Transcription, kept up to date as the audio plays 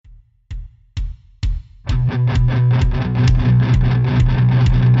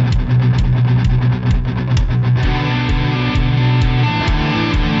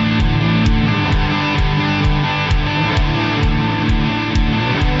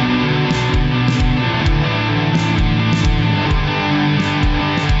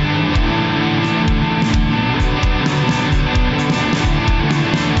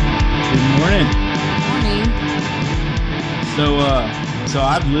So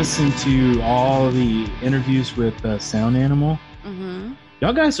I've listened to all the interviews with Sound Animal. Mm-hmm.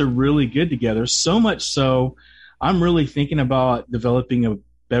 Y'all guys are really good together. So much so, I'm really thinking about developing a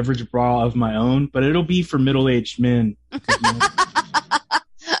beverage bra of my own, but it'll be for middle-aged men.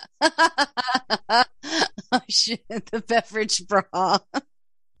 Oh, shit, the beverage bra.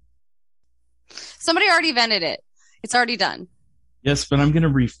 Somebody already invented it. It's already done. Yes, but I'm going to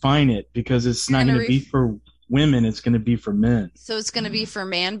refine it because it's not going to be for women. It's going to be for men. So it's going to be for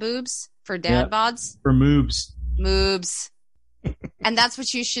man boobs? For dad bods? For moobs. Moobs. And that's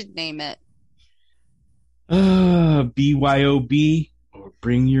what you should name it. BYOB or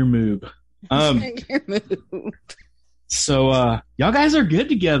bring your moob. Bring your moob. So y'all guys are good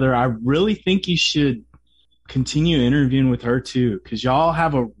together. I really think you should continue interviewing with her too, because y'all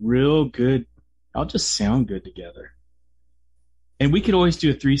have a real good, y'all just sound good together. And we could always do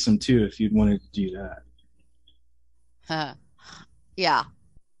a threesome too if you'd wanted to do that. Yeah.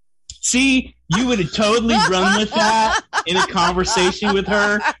 See, you would have totally run with that in a conversation with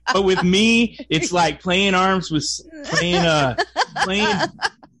her, but with me, it's like playing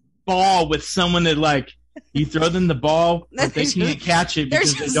ball with someone that like you throw them the ball, but they can't catch it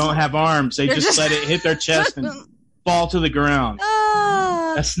because they don't have arms. They just let it hit their chest and fall to the ground.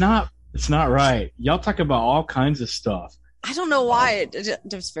 It's not right. Y'all talk about all kinds of stuff. I don't know why.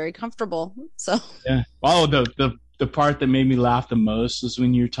 It's very comfortable. So yeah. Oh, the part that made me laugh the most was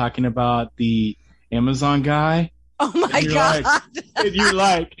when you were talking about the Amazon guy. Oh my God. And you're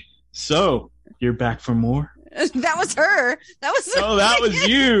like, so you're back for more? That was her. That was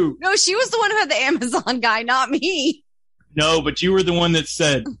you. No, she was the one who had the Amazon guy, not me. No, but you were the one that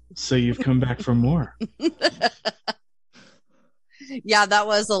said, so you've come back for more. Yeah, that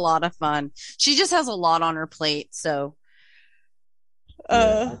was a lot of fun. She just has a lot on her plate, so.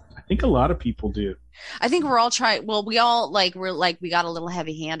 I think a lot of people do. I think we're all trying. Well, we all we got a little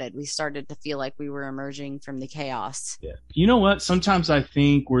heavy-handed. We started to feel like we were emerging from the chaos. Yeah. You know what? Sometimes I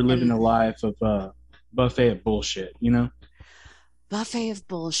think we're living a life of buffet of bullshit, you know? Buffet of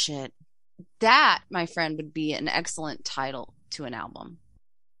bullshit. That, my friend, would be an excellent title to an album.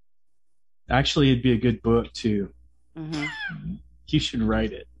 Actually, it'd be a good book, too. Mm-hmm. You should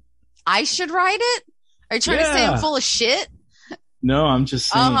write it. I should write it? Are you trying to say I'm full of shit? No, I'm just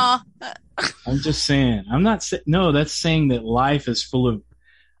saying. I'm just saying. I'm not saying. No, that's saying that life is full of.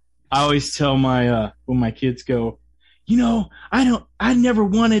 I always tell my when my kids go, you know, I never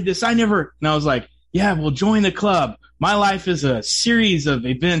wanted this. And I was like, yeah, well, join the club. My life is a series of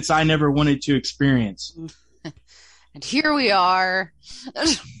events I never wanted to experience. And here we are.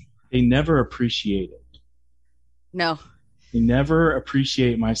 They never appreciate it. No. They never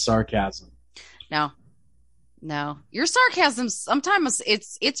appreciate my sarcasm. No. Your sarcasm, sometimes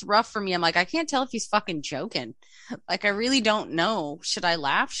it's rough for me. I'm like, I can't tell if he's fucking joking. Like, I really don't know. Should I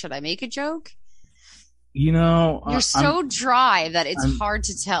laugh? Should I make a joke? You know, you're so dry that it's hard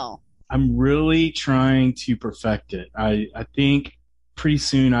to tell. I'm really trying to perfect it. I think pretty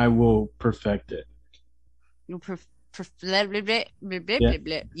soon I will perfect it. You'll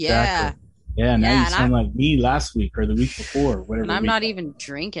Yeah. Yeah, now you sound like me last week or the week before, whatever. And I'm not even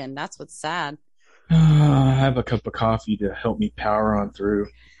drinking. That's what's sad. I have a cup of coffee to help me power on through.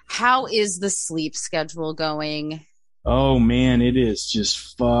 How is the sleep schedule going? Oh, man, it is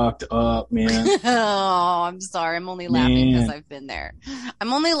just fucked up, man. Oh, I'm sorry. I'm only laughing because I've been there.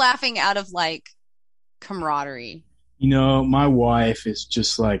 I'm only laughing out of, like, camaraderie. You know, my wife is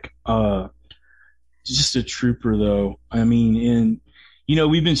just like, just a trooper, though. I mean, you know,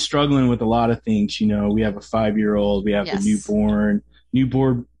 we've been struggling with a lot of things. You know, we have a 5-year-old. We have the newborn.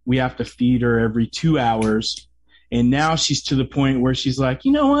 We have to feed her every 2 hours. And now she's to the point where she's like,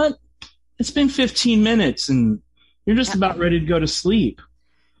 you know what? It's been 15 minutes and you're just about ready to go to sleep.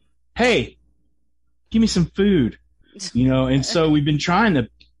 Hey, give me some food. You know, and so we've been trying to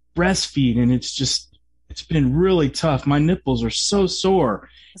breastfeed and it's been really tough. My nipples are so sore.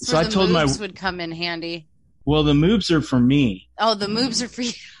 That's so where I told the moobs would come in handy. Well, the moobs are for me. Oh, the moobs are for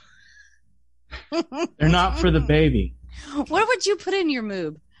you. They're not for the baby. What would you put in your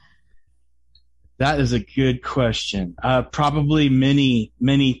moob? That is a good question. Probably many,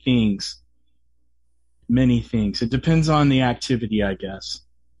 many things. Many things. It depends on the activity, I guess.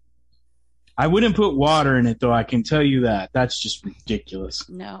 I wouldn't put water in it, though. I can tell you that. That's just ridiculous.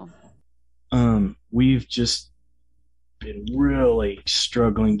 No. We've just been really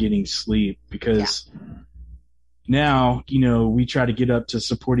struggling getting sleep because now, you know, we try to get up to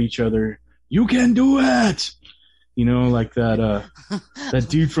support each other. You can do it! You know, like that that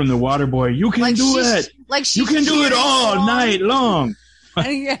dude from The Waterboy. You can do it! Like you can do it all night long!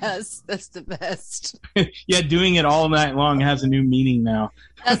 Yes, that's the best. Yeah, doing it all night long has a new meaning now.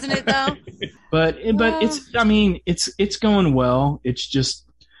 Doesn't it though? But it's going well. It's just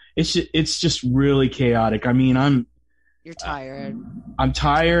really chaotic. I mean, You're tired. I'm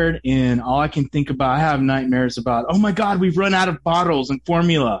tired, and all I can think about, I have nightmares about, oh my God, we've run out of bottles and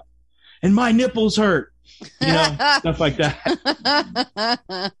formula, and my nipples hurt. Stuff like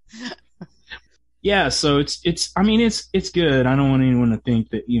that. Yeah, so it's good. I don't want anyone to think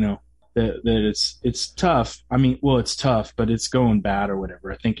that, that it's tough. I mean, well, it's tough, but it's going bad or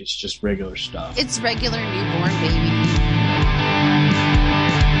whatever. I think it's just regular stuff. It's regular newborn baby.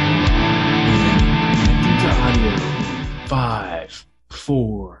 5,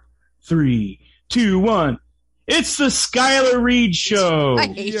 4, 3, 2, 1. It's the Skylar Reed Show.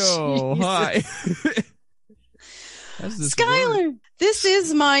 Yo, hi. Skylar, this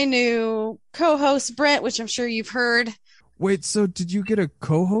is my new co-host, Brent, which I'm sure you've heard. Wait, so did you get a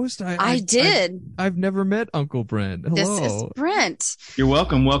co-host? I did. I've never met Uncle Brent. Hello. This is Brent. You're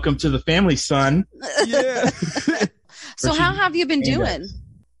welcome. Welcome to the family, son. Yeah. So how have you been doing?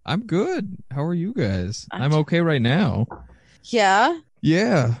 I'm good. How are you guys? I'm okay right now. Yeah?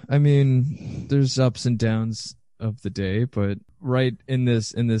 Yeah. I mean, there's ups and downs of the day, but right in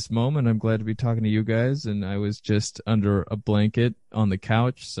this moment, I'm glad to be talking to you guys, and I was just under a blanket on the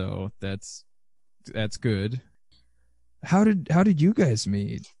couch, so that's good. How did you guys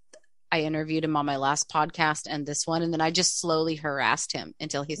meet? I interviewed him on my last podcast and this one, and then I just slowly harassed him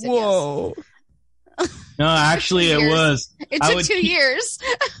until he said Whoa. yes. No, actually, it was. It took 2 years.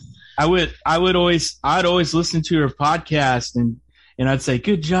 I'd always listen to her podcast, and I'd say,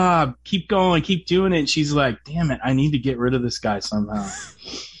 "Good job, keep going, keep doing it." And she's like, "Damn it, I need to get rid of this guy somehow,"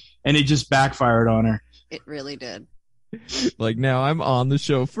 and it just backfired on her. It really did. Like, now I'm on the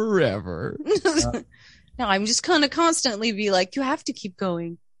show forever. No, I'm just kind of constantly be like, "You have to keep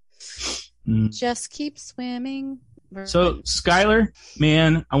going. Just keep swimming." So, Skylar,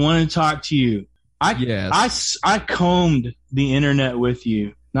 man, I want to talk to you. I combed the internet with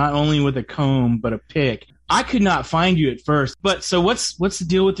you, not only with a comb but a pick. I could not find you at first. But so what's the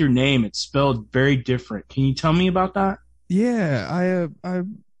deal with your name? It's spelled very different. Can you tell me about that? Yeah,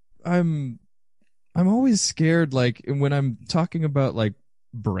 I'm always scared, like, when I'm talking about like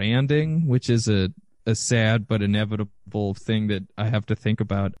branding, which is a sad but inevitable thing that I have to think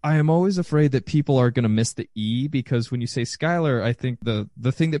about. I am always afraid that people are going to miss the E, because when you say Skylar, I think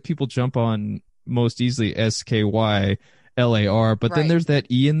the thing that people jump on most easily, Skylar, but then there's that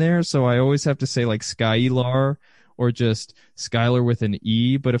E in there, so I always have to say like Skylar or just Skylar with an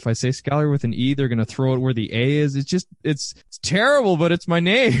E. But if I say Skylar with an E, they're gonna throw it where the A is. It's terrible, but it's my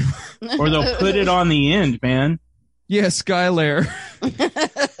name. Or they'll put it on the end, man. Yeah, Skylar.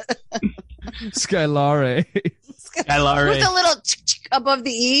 Skylare. Skylare. With a little above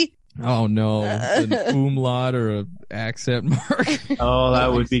the E. Oh no, an umlaut or an accent mark. Oh,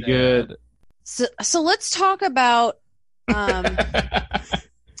 that would be good. So let's talk about.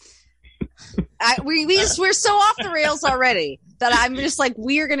 We're so off the rails already that I'm just like,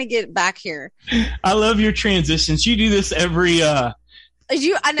 we are gonna get back here. I love your transitions. You do this every the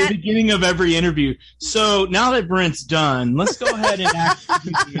beginning of every interview. So now that Brent's done, let's go ahead and actually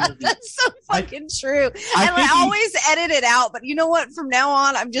do the interview. That's so fucking true. I always edit it out, but you know what? From now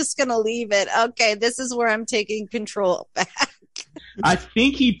on, I'm just gonna leave it. Okay, this is where I'm taking control back. I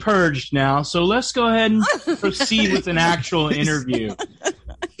think he purged now, so let's go ahead and proceed with an actual interview.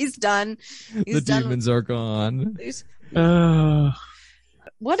 He's done. The demons are gone.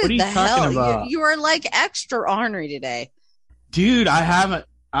 What the hell? You are like extra ornery today. Dude, I have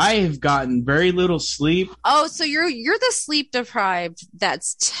gotten very little sleep. Oh, so you're the sleep deprived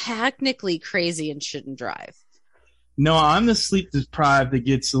that's technically crazy and shouldn't drive. No, I'm the sleep deprived that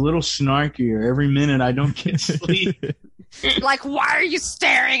gets a little snarkier every minute I don't get sleep. Like, why are you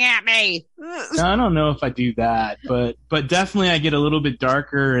staring at me? I don't know if I do that, but definitely I get a little bit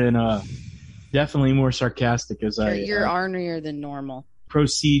darker and definitely more sarcastic as you're ornerier than normal.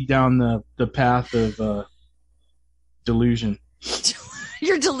 Proceed down the path of delusion.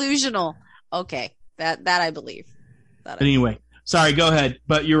 You're delusional. Okay, that I believe. But anyway, sorry, go ahead.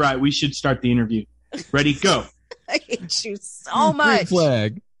 But you're right. We should start the interview. Ready? Go. I hate you so much. Green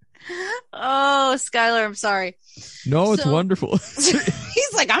flag. Oh, Skylar, I'm sorry. No, it's wonderful.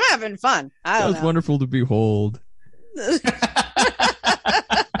 He's like, I'm having fun. It's wonderful to behold.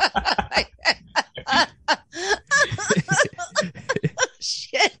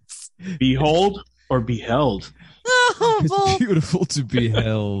 Shit. Behold or beheld? Oh, it's beautiful to be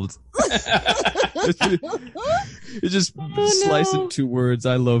held. It just slice in 2 words.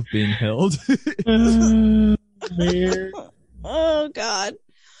 I love being held. Oh God.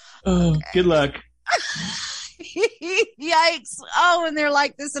 Oh, good luck. Yikes. Oh, and they're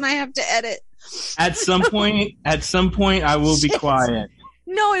like this and I have to edit. At some point, I will be quiet.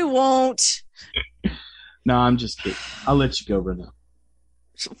 No, it won't. No, I'm just kidding. I'll let you go, Brenda.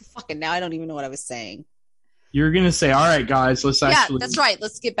 Fucking now I don't even know what I was saying. You're going to say, all right, guys, let's actually. Yeah, that's right.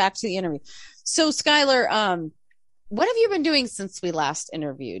 Let's get back to the interview. So, Skylar, what have you been doing since we last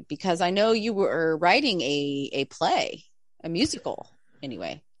interviewed? Because I know you were writing a play, a musical,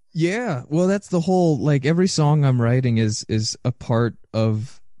 anyway. Yeah, well, that's the whole, like, every song I'm writing is a part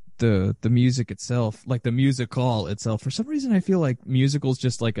of the music itself, like the musical itself. For some reason, I feel like musical's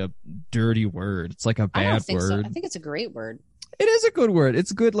just like a dirty word. It's like a bad I don't think word. So. I think it's a great word. It is a good word.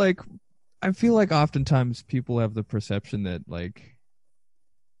 It's good, like, I feel like oftentimes people have the perception that, like,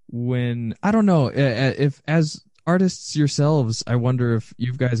 when, I don't know, if as artists yourselves, I wonder if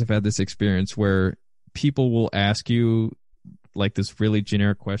you guys have had this experience where people will ask you like this really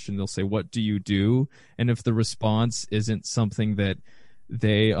generic question. They'll say, what do you do? And if the response isn't something that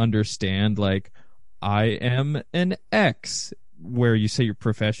they understand, like, I am an X, where you say your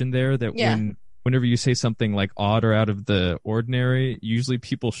profession there, that whenever you say something like odd or out of the ordinary, usually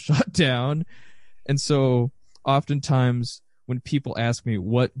people shut down. And so oftentimes when people ask me,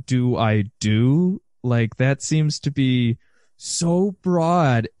 what do I do? Like, that seems to be so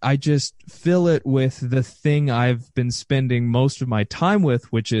broad. I just fill it with the thing I've been spending most of my time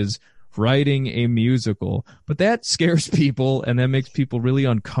with, which is writing a musical. But that scares people and that makes people really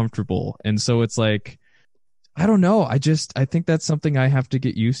uncomfortable. And so it's like, I don't know. I think that's something I have to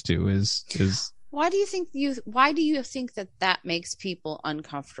get used to is why do you think that makes people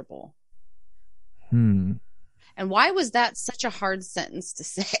uncomfortable? And why was that such a hard sentence to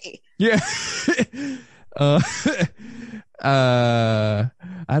say? Yeah.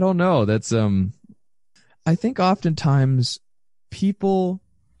 I don't know. That's I think oftentimes people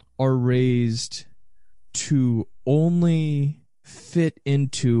are raised to only fit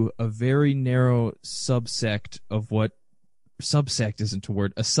into a very narrow subsect of what subsect isn't a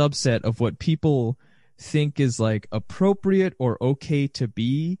word, a subset of what people think is like appropriate or okay to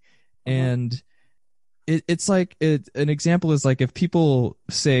be. And it's like an example is like if people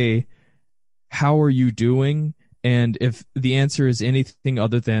say, how are you doing? And if the answer is anything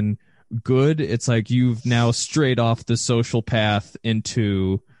other than good, it's like you've now strayed off the social path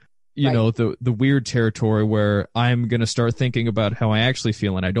into, you know, the weird territory where I'm going to start thinking about how I actually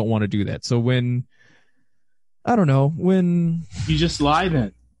feel, and I don't want to do that. So when you just lie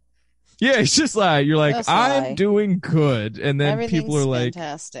then. Yeah, it's just lie. You're like, I'm doing good. And then people are like,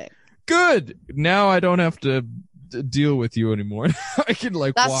 fantastic. Good. Now I don't have to deal with you anymore. I can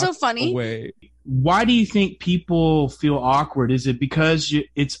like That's walk so funny. away. Why do you think people feel awkward? Is it because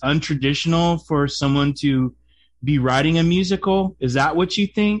it's untraditional for someone to be writing a musical? Is that what you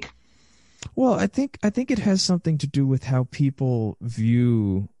think? Well, I think it has something to do with how people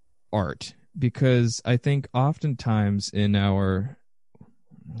view art, because I think oftentimes in our,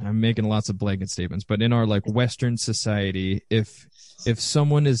 I'm making lots of blanket statements, but in our like Western society, if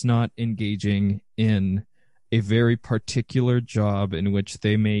someone is not engaging in a very particular job in which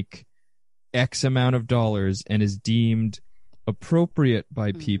they make X amount of dollars and is deemed appropriate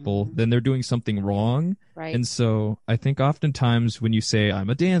by people, then they're doing something wrong. Right. And so I think oftentimes when you say I'm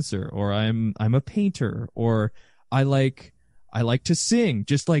a dancer or I'm a painter or I like to sing,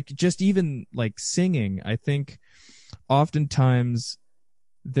 just even like singing, I think oftentimes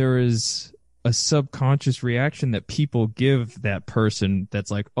there is a subconscious reaction that people give that person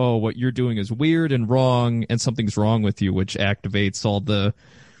that's like, oh, what you're doing is weird and wrong and something's wrong with you, which activates all the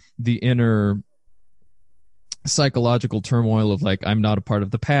inner psychological turmoil of like, I'm not a part of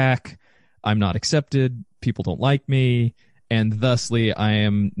the pack, I'm not accepted, people don't like me, and thusly I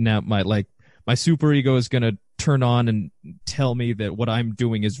am now my super ego is going to turn on and tell me that what I'm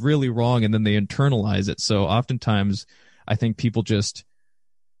doing is really wrong, and then they internalize it. So oftentimes I think people just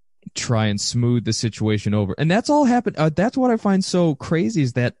try and smooth the situation over, and that's all happened. That's what I find so crazy,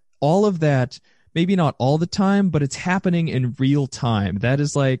 is that all of that, maybe not all the time, but it's happening in real time. That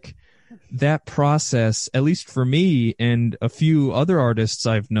is like that process, at least for me and a few other artists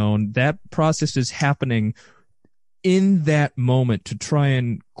I've known, that process is happening in that moment to try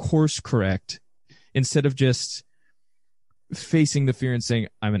and course correct instead of just facing the fear and saying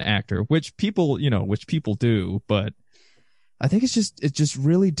I'm an actor, which people do, but I think it's just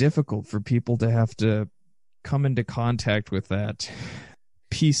really difficult for people to have to come into contact with that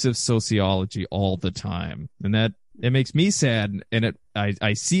piece of sociology all the time. And that it makes me sad, and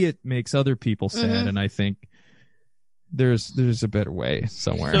I see it makes other people sad. And I think there's a better way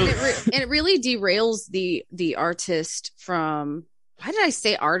somewhere. It really derails the artist from. Why did I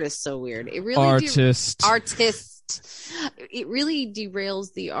say artist so weird? It really artist. It really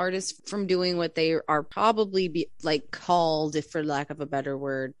derails the artist from doing what they are probably called, if for lack of a better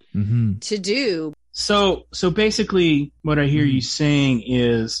word, to do. So basically, what I hear you saying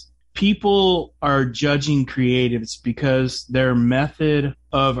is people are judging creatives because their method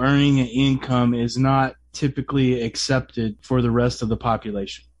of earning an income is not typically accepted for the rest of the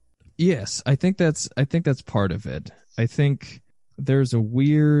population. Yes, I think that's part of it. I think there's a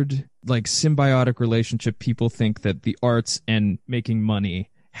weird symbiotic relationship people think that the arts and making money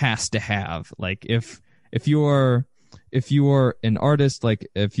has to have. Like if you are an artist, like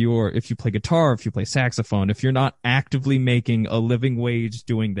if you play guitar, if you play saxophone, if you're not actively making a living wage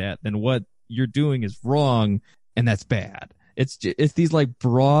doing that, then what you're doing is wrong, and that's bad. It's these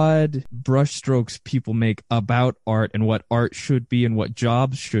broad brushstrokes people make about art and what art should be and what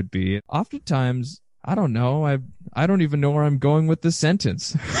jobs should be. Oftentimes, I don't know. I don't even know where I'm going with this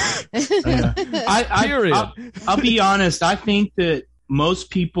sentence. Period. I'll be honest. I think that most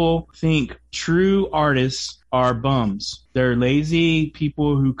people think true artists are bums. They're lazy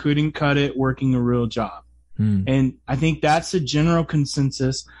people who couldn't cut it working a real job. And I think that's a general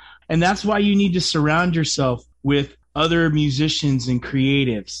consensus. And that's why you need to surround yourself with other musicians and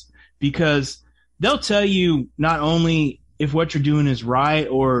creatives, because they'll tell you not only if what you're doing is right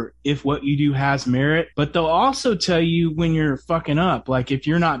or if what you do has merit, but they'll also tell you when you're fucking up, like if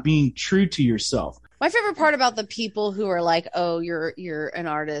you're not being true to yourself. My favorite part about the people who are like, oh, you're an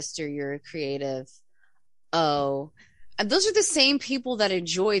artist or you're a creative. Oh, and those are the same people that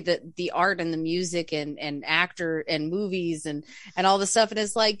enjoy the art and the music and actor and movies and all the stuff. And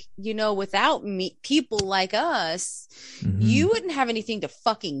it's like, without people like us, you wouldn't have anything to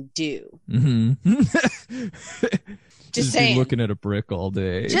fucking do. Just saying. Be looking at a brick all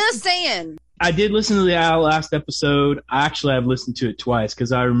day. Just saying. I did listen to the last episode. I actually have listened to it twice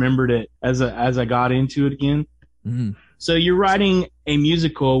because I remembered it as I got into it again. So you're writing a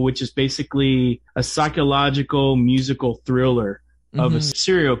musical, which is basically a psychological musical thriller of a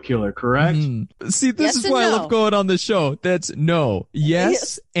serial killer, correct? See, this is why I love going on the show. That's no.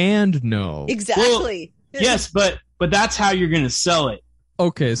 Yes and no. Exactly. Well, yes, but that's how you're going to sell it.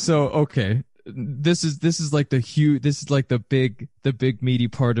 Okay, this is like the big meaty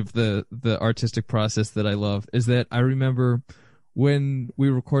part of the artistic process that I love, is that I remember when we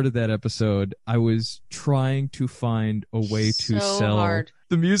recorded that episode, I was trying to find a way to sell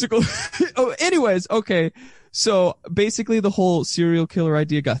the musical. Anyways, okay. So basically the whole serial killer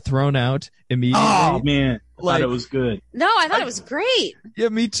idea got thrown out immediately. Oh man, I thought it was good. No, I thought it was great. Yeah,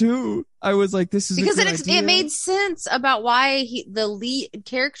 me too. I was like, this is because it made sense about why the lead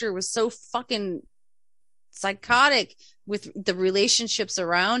character was so fucking psychotic with the relationships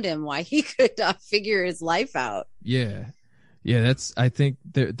around him, why he could not figure his life out. Yeah, I think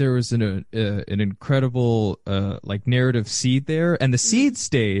there was an incredible narrative seed there, and the seed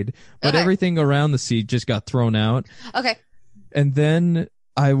stayed, but everything around the seed just got thrown out. Okay. And then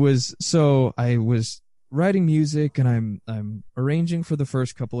I was writing music, and I'm arranging for the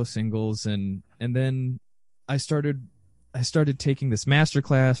first couple of singles, and then I started taking this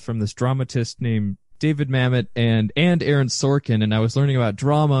masterclass from this dramatist named David Mamet and Aaron Sorkin, and I was learning about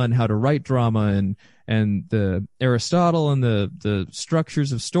drama and how to write drama and the Aristotle and the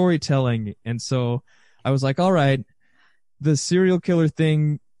structures of storytelling. And so I was like, all right, the serial killer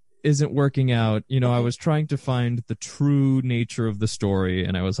thing isn't working out. I was trying to find the true nature of the story,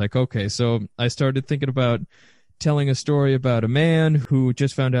 and I was like, okay, so I started thinking about telling a story about a man who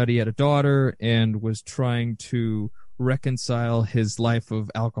just found out he had a daughter and was trying to reconcile his life of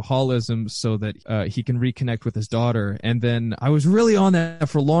alcoholism so that he can reconnect with his daughter. And then I was really on that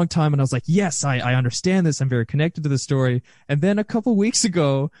for a long time, and I was like, yes, I understand this. I'm very connected to the story. And then a couple weeks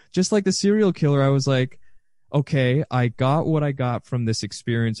ago, just like the serial killer, I was like, okay, I got what I got from this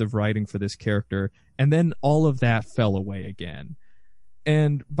experience of writing for this character. And then all of that fell away again.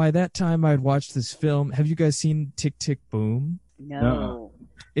 And by that time, I had watched this film. Have you guys seen Tick, Tick, Boom? No.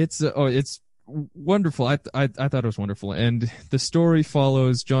 It's wonderful. I thought it was wonderful. And the story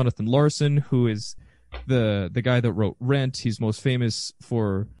follows Jonathan Larson, who is the guy that wrote Rent. He's most famous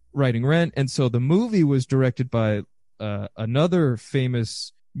for writing Rent. And so the movie was directed by another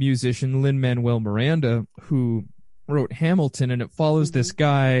famous musician, Lin-Manuel Miranda, who wrote Hamilton, and it follows this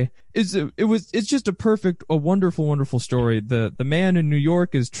guy. It's just a wonderful story. The man in New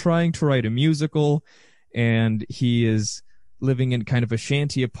York is trying to write a musical, and he is living in kind of a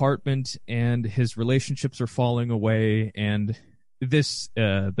shanty apartment, and his relationships are falling away, and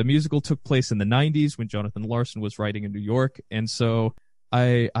the musical took place in the 90s when Jonathan Larson was writing in New York. And so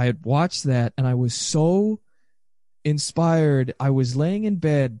I had watched that and I was so inspired. I was laying in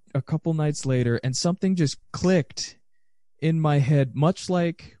bed a couple nights later and something just clicked in my head, much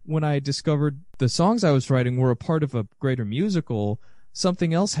like when I discovered the songs I was writing were a part of a greater musical.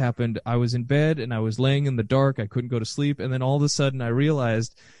 Something else happened. I was in bed and I was laying in the dark. I couldn't go to sleep. And then all of a sudden I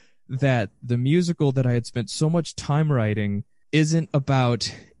realized that the musical that I had spent so much time writing isn't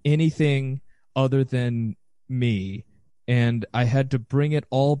about anything other than me. And I had to bring it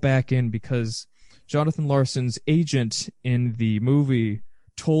all back in because Jonathan Larson's agent in the movie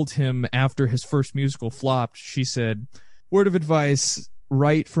told him after his first musical flopped, she said, "Word of advice,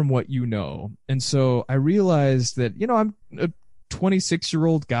 write from what you know." And so I realized that, I'm a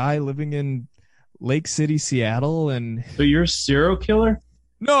 26-year-old guy living in Lake City, Seattle. And so you're a serial killer?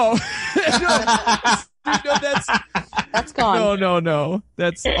 No. That's gone. No.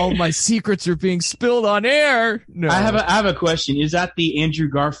 That's all my secrets are being spilled on air. No. I have a question. Is that the Andrew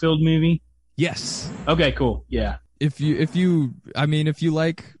Garfield movie? Yes. Okay, cool. Yeah. If you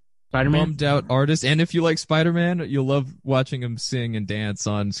like Spider-Man, bummed out artist, and if you like Spider-Man, you'll love watching him sing and dance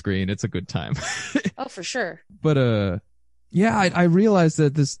on screen. It's a good time. Oh, for sure. But yeah, I realized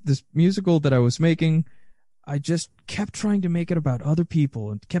that this musical that I was making, I just kept trying to make it about other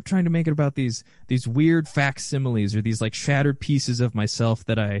people and kept trying to make it about these weird facsimiles or these like shattered pieces of myself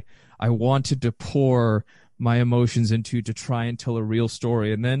that I wanted to pour my emotions into to try and tell a real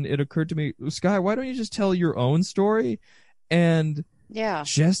story. And then it occurred to me, Sky, why don't you just tell your own story and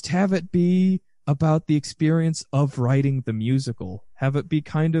just have it be about the experience of writing the musical. Have it be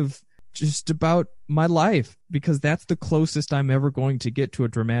kind of just about my life, because that's the closest I'm ever going to get to a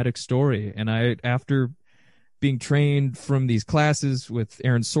dramatic story. And after being trained from these classes with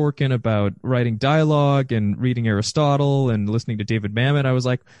Aaron Sorkin about writing dialogue and reading Aristotle and listening to David Mamet, I was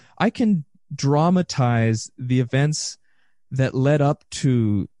like, I can dramatize the events that led up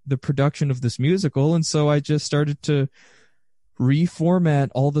to the production of this musical. And so I just started to reformat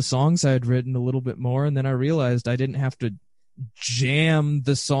all the songs I had written a little bit more. And then I realized I didn't have to jam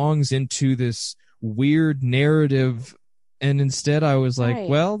the songs into this weird narrative. And instead I was like,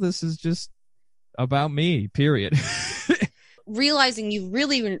 well, this is just about me, period. Realizing you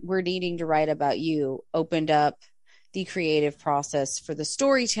really were needing to write about you opened up the creative process for the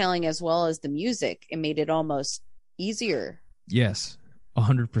storytelling as well as the music. It made it almost easier. Yes,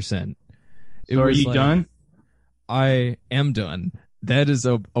 100%. So are you done? I am done. That is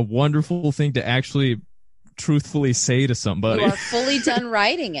a wonderful thing to actually truthfully say to somebody. You are fully done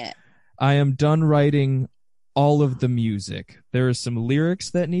writing it. I am done writing all of the music. There are some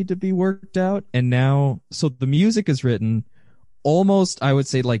lyrics that need to be worked out. And now, so the music is written. Almost, I would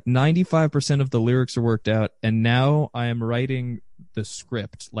say like 95% of the lyrics are worked out. And now I am writing the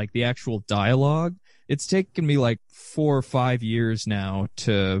script, like the actual dialogue. It's taken me like 4 or 5 years now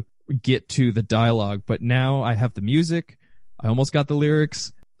to get to the dialogue, but now I have the music. I almost got the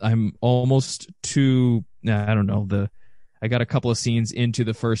lyrics. I'm almost to, I don't know, I got a couple of scenes into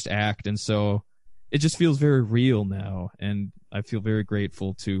the first act. And so it just feels very real now. And I feel very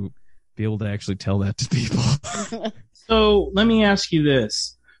grateful to be able to actually tell that to people. So let me ask you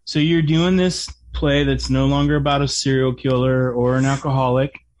this. So you're doing this play that's no longer about a serial killer or an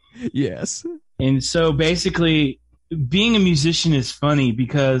alcoholic. Yes. And so basically being a musician is funny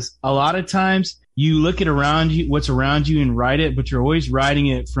because a lot of times you look at what's around you and write it, but you're always writing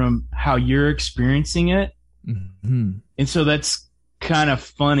it from how you're experiencing it. Mm-hmm. And so that's kind of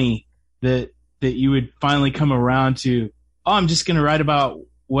funny that you would finally come around to, I'm just going to write about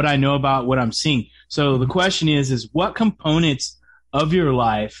what I know about what I'm seeing. So the question is what components of your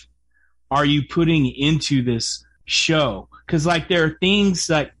life are you putting into this show? Because like there are things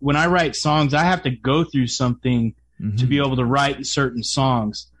that when I write songs, I have to go through something to be able to write certain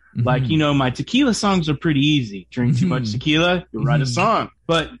songs. Like, my tequila songs are pretty easy. Drink too much tequila, you'll write a song.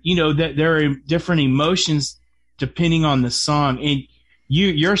 But, that there are different emotions depending on the song. And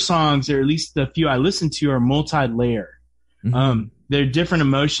your songs, or at least the few I listen to, are multi-layered. There are different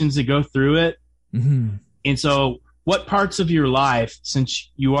emotions that go through it. And so what parts of your life,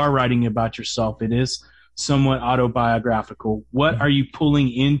 since you are writing about yourself, it is somewhat autobiographical, what are you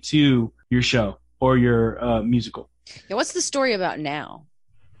pulling into your show or your musical? Yeah, what's the story about now?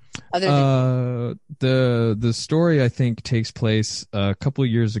 The story I think takes place a couple of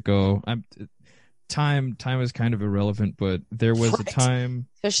years ago. Time is kind of irrelevant, but there was a time,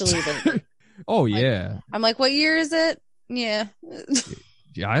 especially oh yeah. I'm like, what year is it? Yeah.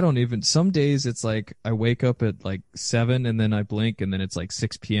 Yeah, I don't even. Some days it's like I wake up at like 7 and then I blink and then it's like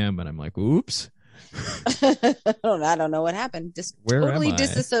 6 p.m. and I'm like, oops. I don't know what happened. Just Where totally am I?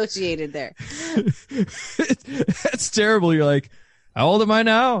 disassociated there. That's terrible. You're like, how old am I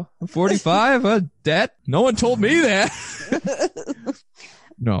now? I'm 45. That no one told me that.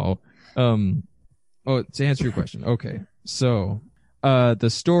 No. Oh, to answer your question. Okay. So, the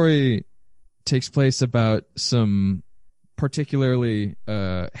story takes place about some particularly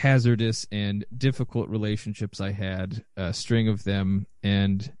hazardous and difficult relationships I had, a string of them,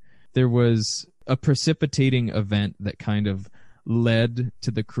 and there was a precipitating event that kind of led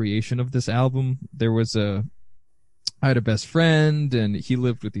to the creation of this album. I had a best friend, and he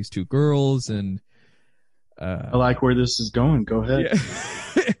lived with these two girls, and I like where this is going. Go ahead. Yeah.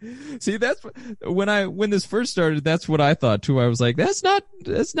 See, that's when this first started. That's what I thought too. I was like, that's not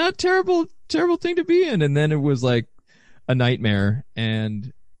terrible thing to be in. And then it was like a nightmare,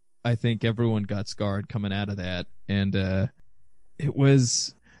 and I think everyone got scarred coming out of that. And it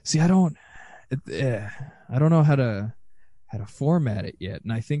was. See, I don't know how to format it yet,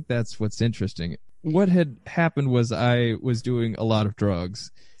 and I think that's what's interesting. What had happened was I was doing a lot of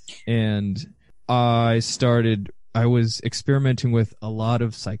drugs, and I was experimenting with a lot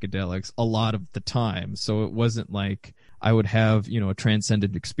of psychedelics a lot of the time. So it wasn't like I would have, a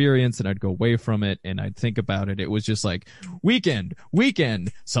transcendent experience and I'd go away from it and I'd think about it. It was just like weekend,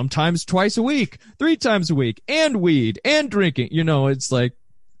 sometimes twice a week, 3 times a week, and weed and drinking, it's like,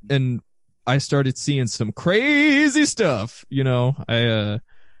 and I started seeing some crazy stuff, I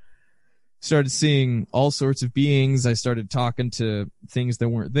started seeing all sorts of beings. I started talking to things that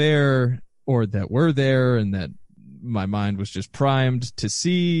weren't there or that were there and that my mind was just primed to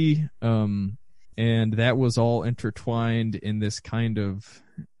see. And that was all intertwined in this kind of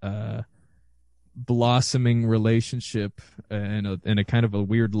blossoming relationship and a kind of a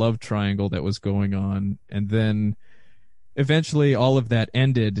weird love triangle that was going on. And then eventually all of that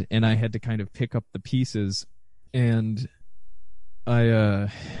ended and I had to kind of pick up the pieces, and I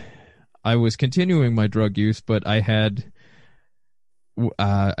was continuing my drug use, but I had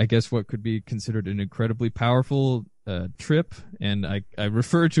I guess what could be considered an incredibly powerful trip, and I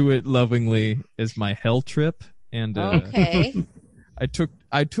refer to it lovingly as my hell trip. And okay.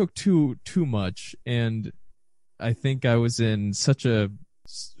 I took too much, and I think I was in such a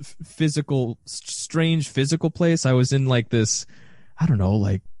strange physical place. I was in like this, I don't know,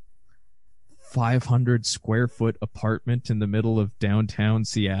 like 500 square foot apartment in the middle of downtown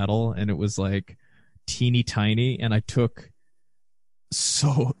Seattle, and it was like teeny tiny, and I took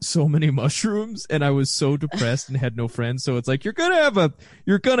so many mushrooms, and I was so depressed and had no friends. So it's like you're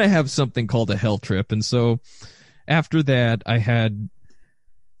gonna have something called a hell trip. And so after that I had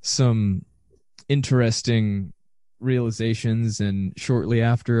some interesting realizations, and shortly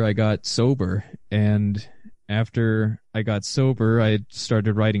after I got sober, and after I got sober I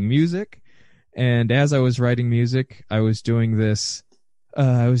started writing music. And as I was writing music, I was doing this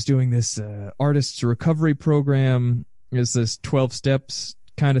artist's recovery program. It's this 12 steps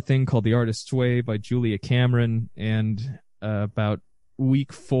kind of thing called The Artist's Way by Julia Cameron. And about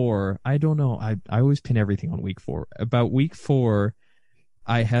week 4, I don't know, I always pin everything on week 4. About week 4,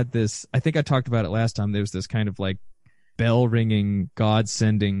 I had this, I think I talked about it last time, there was this kind of like bell ringing, God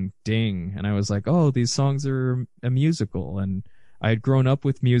sending ding. And I was like, oh, these songs are a musical. And I had grown up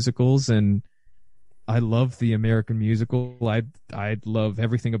with musicals, and I love the American musical. I love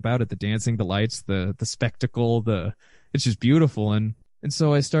everything about it, the dancing, the lights, the spectacle, it's just beautiful. And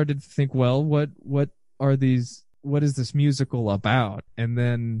so I started to think, well, what is this musical about? And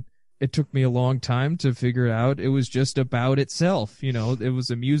then it took me a long time to figure out it was just about itself. It was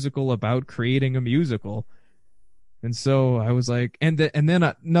a musical about creating a musical. And so I was like, and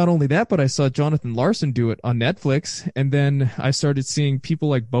then not only that, but I saw Jonathan Larson do it on Netflix. And then I started seeing people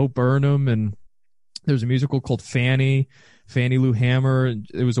like Bo Burnham, and there's a musical called Fanny Lou Hammer.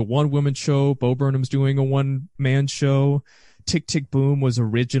 It was a one-woman show. Bo Burnham's doing a one-man show. Tick Tick Boom was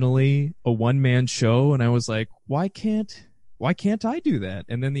originally a one-man show, and I was like, why can't I do that?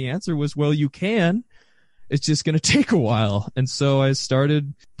 And then the answer was, well, you can. It's just going to take a while. And so I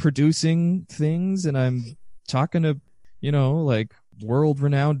started producing things, and I'm talking to, like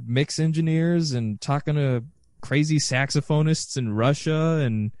world-renowned mix engineers, and talking to crazy saxophonists in Russia,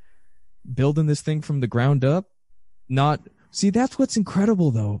 and building this thing from the ground up. See, that's what's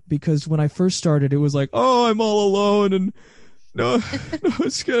incredible though, because when I first started, it was like, oh, I'm all alone, and no,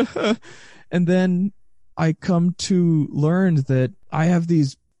 it's gonna. And then I come to learn that I have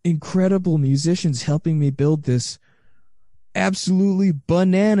these incredible musicians helping me build this absolutely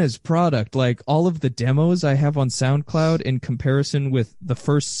bananas product. Like all of the demos I have on SoundCloud in comparison with the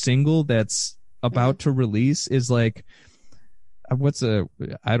first single that's about to release is like,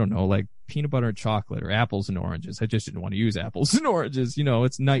 I don't know, like peanut butter and chocolate or apples and oranges. I just didn't want to use apples and oranges.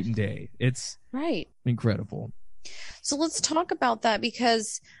 It's night and day. It's right. Incredible. So let's talk about that,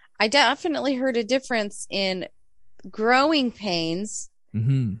 because I definitely heard a difference in growing pains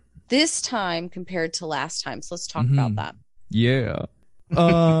this time compared to last time. So let's talk about that. Yeah.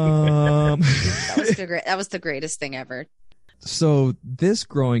 That was the greatest thing ever. So this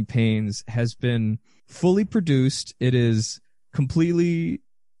Growing Pains has been fully produced. It is completely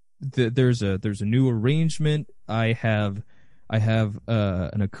there's a new arrangement. I have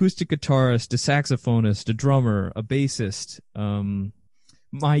an acoustic guitarist, a saxophonist, a drummer, a bassist,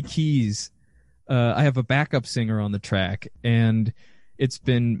 my keys. I have a backup singer on the track, and it's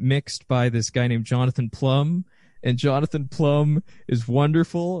been mixed by this guy named Jonathan Plum. And Jonathan Plum is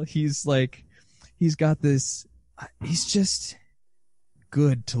wonderful. He's got this, he's just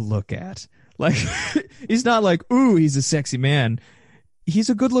good to look at. Like, he's not like, ooh, he's a sexy man. He's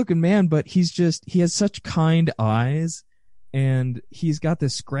a good looking man, but he has such kind eyes, and he's got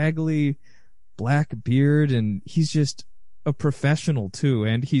this scraggly black beard, and he's just a professional too.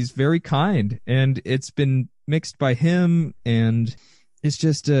 And he's very kind, and it's been mixed by him, and it's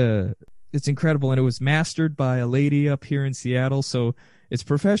just, it's incredible. And it was mastered by a lady up here in Seattle. So it's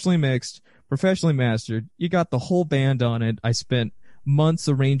professionally mixed, professionally mastered. You got the whole band on it. I spent months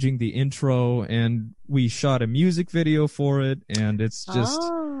arranging the intro, and we shot a music video for it. And it's just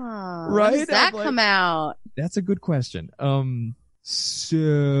right. When does that come out? That's a good question.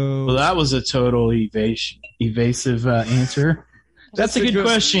 So well, that was a total evasive answer. That's a good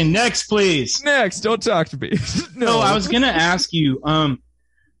question. Next, please. Next. Don't talk to me. No, I was going to ask you,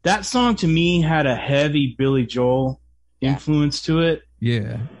 that song to me had a heavy Billy Joel influence to it.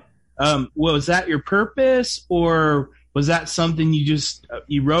 Yeah. Was that your purpose, or was that something you just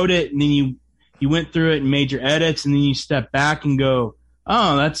you wrote it and then you went through it and made your edits, and then you step back and go,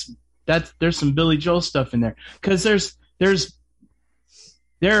 oh, that's there's some Billy Joel stuff in there, because there's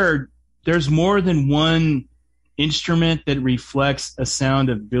more than one instrument that reflects a sound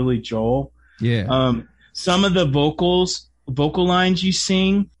of Billy Joel. Yeah. Some of the vocal lines you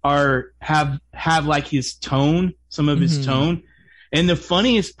sing have like his tone, some of his tone. And the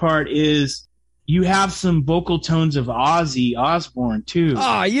funniest part is you have some vocal tones of Ozzy Osbourne too.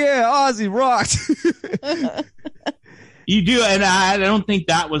 Oh yeah, Ozzy rocked. You do, and I don't think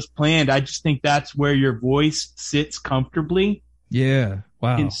that was planned. I just think that's where your voice sits comfortably. Yeah.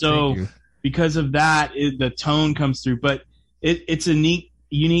 Wow. And so because of that, the tone comes through. But it's a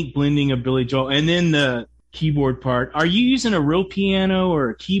unique blending of Billy Joel. And then the keyboard part. Are you using a real piano or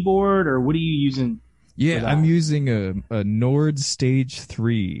a keyboard, or what are you using? Yeah, I'm using a Nord Stage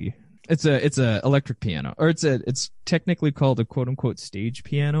 3. It's a electric piano, or it's technically called a quote unquote stage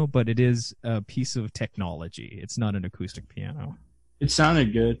piano, but it is a piece of technology. It's not an acoustic piano. It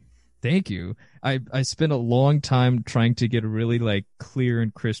sounded good. Thank you. I spent a long time trying to get a really like clear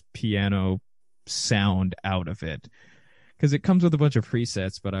and crisp piano sound out of it, because it comes with a bunch of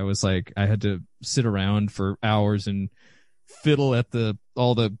presets, but I was like, I had to sit around for hours and fiddle at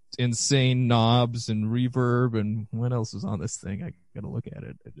all the insane knobs and reverb and what else is on this thing. I gotta look at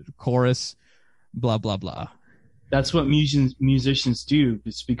it. Chorus, blah blah blah. That's what musicians do.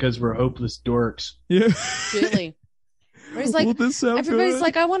 It's because we're hopeless dorks. Yeah. Really. He's like, everybody's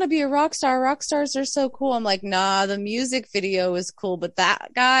like, I want to be a rock star. Rock stars are so cool. I'm like, nah, the music video is cool, but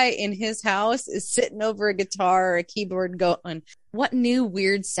that guy in his house is sitting over a guitar or a keyboard going, what new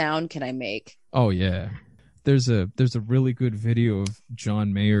weird sound can I make? Oh yeah. There's a really good video of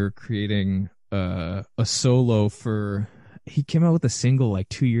John Mayer creating a solo for. He came out with a single like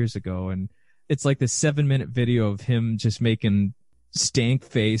 2 years ago, and it's like this 7-minute video of him just making stank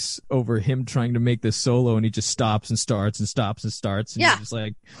face over him trying to make this solo, and he just stops and starts and stops and starts, and he's just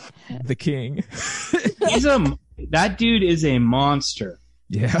like the king. That dude is a monster.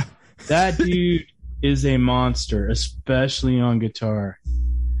 Yeah, that dude is a monster, especially on guitar.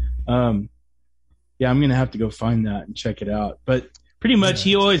 Yeah, I'm gonna have to go find that and check it out. But pretty much,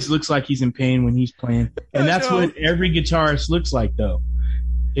 he always looks like he's in pain when he's playing, and that's what every guitarist looks like, though.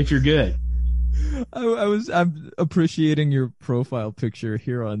 If you're good. I'm appreciating your profile picture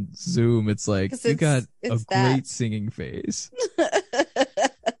here on Zoom. It's like you got a great singing face.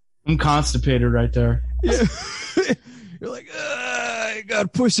 I'm constipated right there. Yeah. You're like, I gotta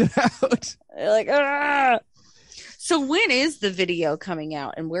push it out. You're like, ah. So when is the video coming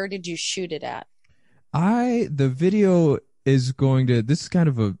out, and where did you shoot it at? The video is going to, this is kind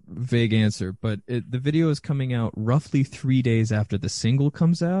of a vague answer, but the video is coming out roughly 3 days after the single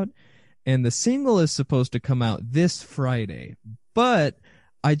comes out. And the single is supposed to come out this Friday, but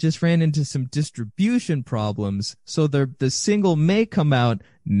I just ran into some distribution problems, so the single may come out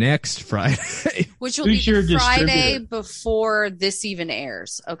next Friday. Which will be the Friday before this even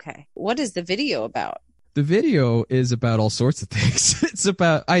airs. Okay. What is the video about? The video is about all sorts of things. It's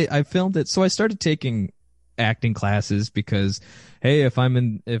about, I filmed it. So I started taking acting classes because, hey, if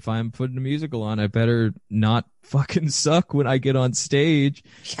I'm putting a musical on, I better not fucking suck when I get on stage.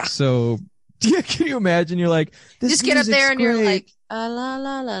 Yeah. So yeah, can you imagine? You're like, this just get up there and great. You're like, la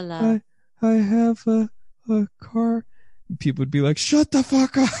la la la. I have a car. People would be like, shut the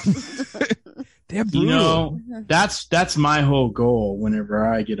fuck up. They're brutal. You know, that's my whole goal whenever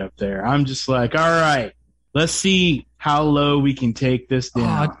I get up there. I'm just like, all right, let's see how low we can take this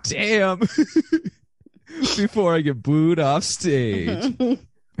down. Oh, damn. Before I get booed off stage.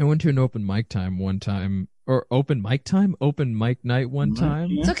 I went to an open mic time one time. Or open mic night one time.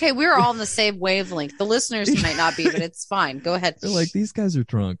 It's okay. We're all on the same wavelength. The listeners might not be, but it's fine. Go ahead. They're like, these guys are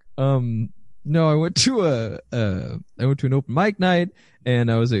drunk. No, I went to an open mic night and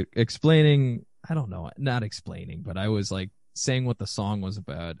I was explaining, I don't know, not explaining, but I was like saying what the song was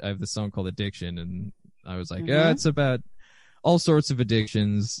about. I have this song called Addiction, and I was like, yeah, it's about all sorts of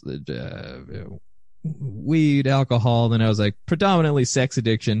addictions, weed, alcohol, and I was like, predominantly sex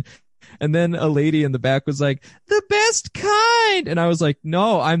addiction. And then a lady in the back was like, the best kind. And I was like,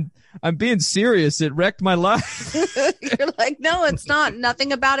 no, I'm being serious. It wrecked my life. You're like, no, it's not.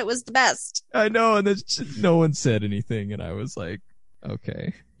 Nothing about it was the best. I know. And then no one said anything. And I was like,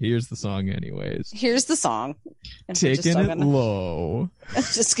 okay, here's the song anyways. Here's the song. And taking it low. I'm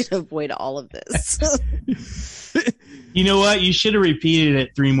just going to avoid all of this. You know what? You should have repeated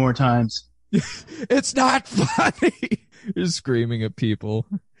it 3 more times. It's not funny. You're screaming at people.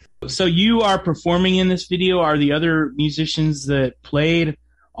 So you are performing in this video. Are the other musicians that played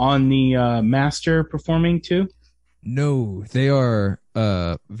on the master performing too? No, they are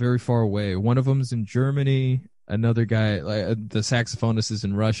very far away. One of them's in Germany. Another guy, the saxophonist, is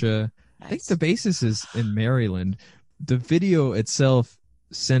in Russia. Nice. I think the bassist is in Maryland. The video itself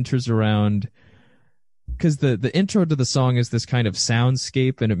centers around, because the intro to the song is this kind of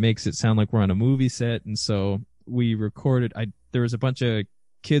soundscape, and it makes it sound like we're on a movie set. And so we recorded. There was a bunch of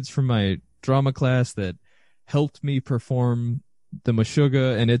kids from my drama class that helped me perform the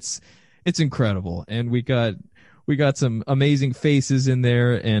Meshuggah, and it's incredible. And we got some amazing faces in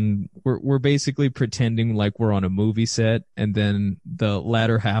there, and we're basically pretending like we're on a movie set. And then the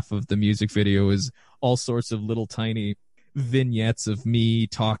latter half of the music video is all sorts of little tiny vignettes of me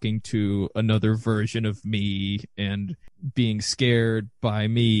talking to another version of me and being scared by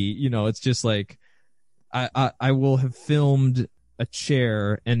me. You know, it's just like I will have filmed a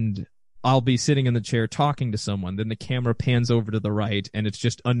chair and I'll be sitting in the chair talking to someone. Then the camera pans over to the right and it's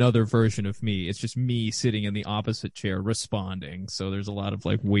just another version of me. It's just me sitting in the opposite chair responding. So there's a lot of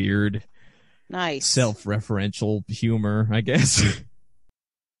like weird, nice self-referential humor, I guess.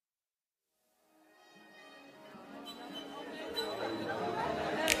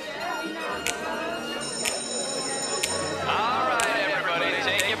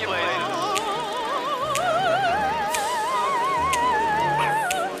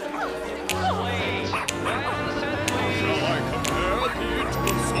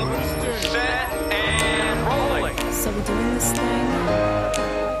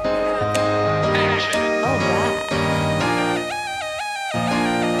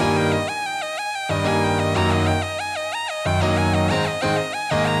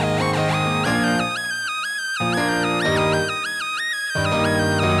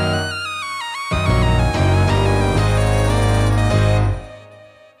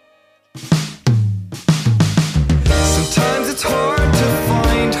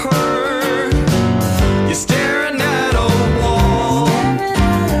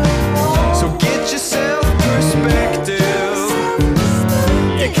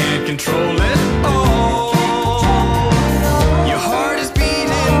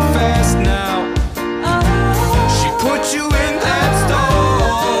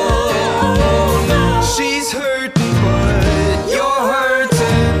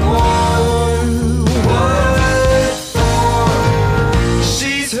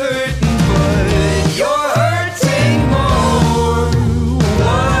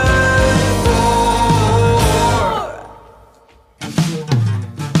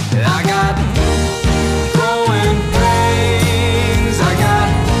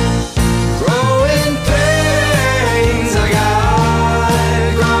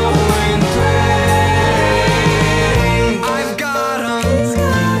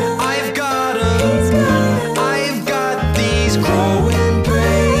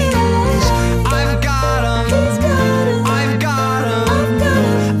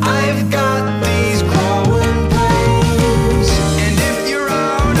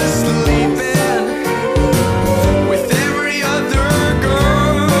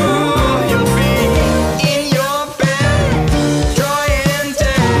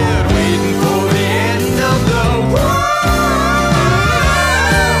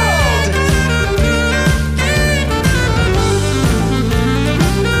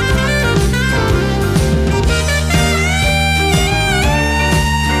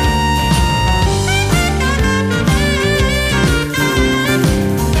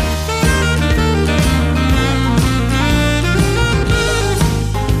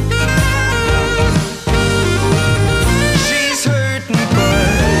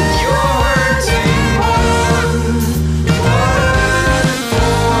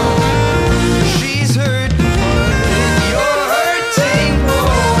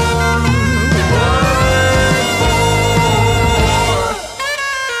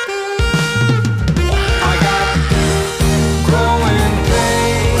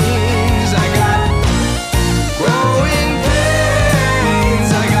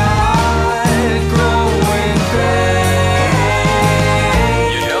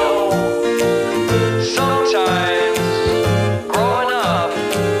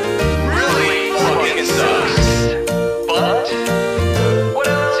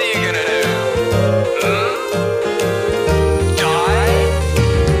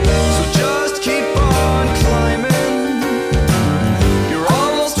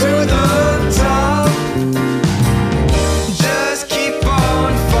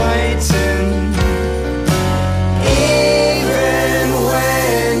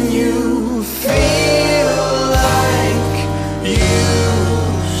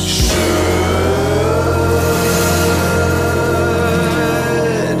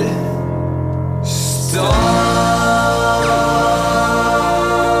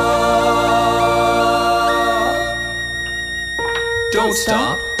 Don't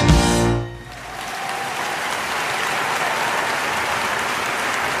stop.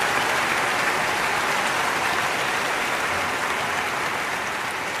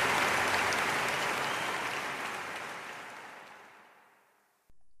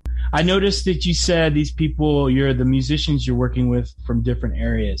 I noticed that you said these people, you're the musicians you're working with from different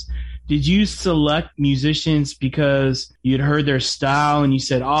areas. Did you select musicians because you'd heard their style and you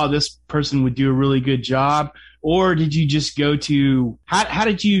said, oh, this person would do a really good job? Or did you just go to, how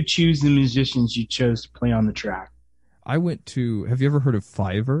did you choose the musicians you chose to play on the track? I went to, have you ever heard of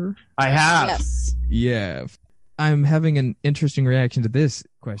Fiverr? I have. Yes. Yeah. I'm having an interesting reaction to this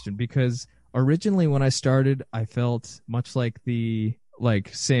question because originally when I started, I felt much like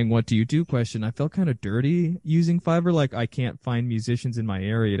saying, what do you do question. I felt kind of dirty using Fiverr. Like I can't find musicians in my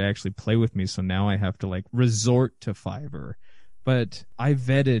area to actually play with me. So now I have to resort to Fiverr. But I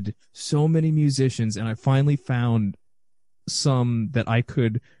vetted so many musicians and I finally found some that I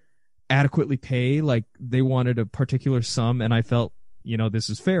could adequately pay. Like they wanted a particular sum and I felt, this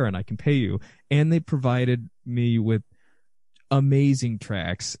is fair and I can pay you. And they provided me with amazing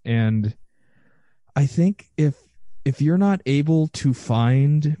tracks. And I think if you're not able to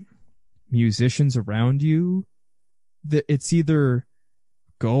find musicians around you, that it's either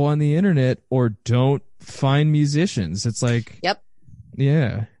go on the internet or don't find musicians. It's like, yep.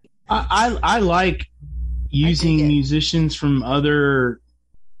 Yeah. I like using musicians from other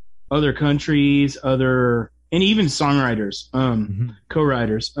countries, and even songwriters,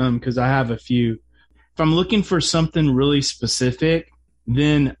 co-writers, because I have a few. If I'm looking for something really specific,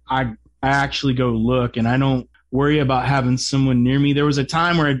 then I actually go look and I don't worry about having someone near me. There was a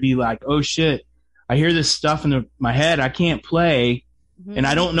time where I'd be like, oh shit, I hear this stuff in my head I can't play and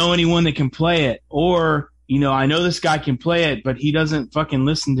I don't know anyone that can play it. Or, I know this guy can play it, but he doesn't fucking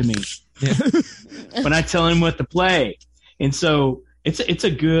listen to me when I tell him what to play. And so it's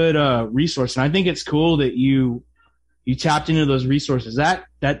a good resource. And I think it's cool that you tapped into those resources. That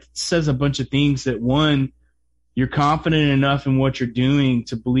says a bunch of things. That one, you're confident enough in what you're doing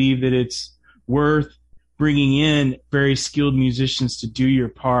to believe that it's worth bringing in very skilled musicians to do your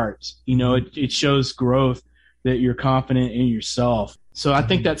part. It shows growth that you're confident in yourself. So I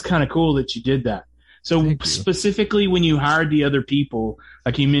think that's kind of cool that you did that. So specifically when you hired the other people,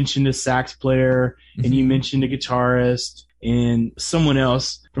 like you mentioned a sax player and you mentioned a guitarist and someone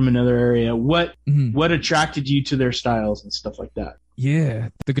else from another area, what attracted you to their styles and stuff like that? Yeah,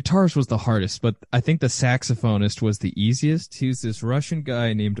 the guitarist was the hardest, but I think the saxophonist was the easiest. He was this Russian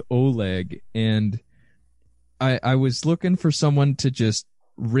guy named Oleg, and I was looking for someone to just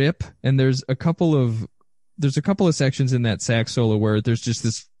rip, and there's a couple of sections in that sax solo where there's just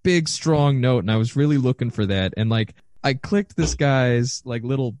this big strong note, and I was really looking for that. And I clicked this guy's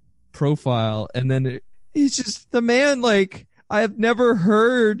little profile, and then he's just the man. I have never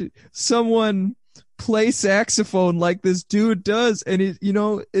heard someone play saxophone like this dude does, and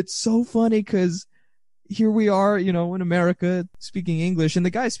it's so funny because here we are, in America speaking English, and the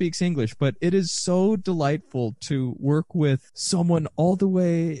guy speaks English, but it is so delightful to work with someone all the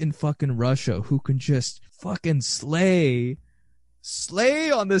way in fucking Russia who can just fucking slay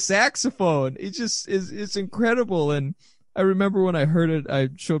on the saxophone. It just it's incredible. And I remember when I heard it, I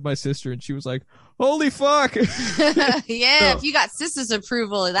showed my sister and she was like, holy fuck. Yeah. If you got sister's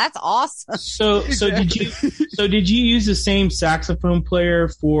approval, that's awesome. So did you use the same saxophone player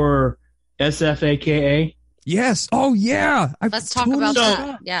for SFAKA? Yes. Oh yeah. Let's talk about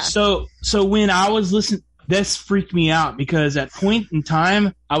that. Yeah. So when I was listening, this freaked me out because at point in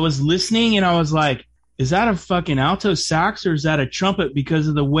time I was listening and I was like, is that a fucking alto sax or is that a trumpet? Because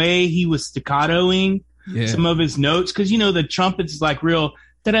of the way he was staccatoing some of his notes. Cause the trumpet's real,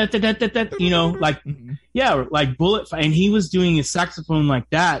 like bullet. And he was doing his saxophone like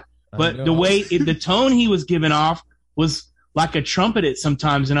that. But the way the tone he was giving off was like a trumpet at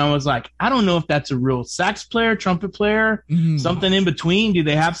sometimes. And I was like, I don't know if that's a real sax player, trumpet player, something in between. Do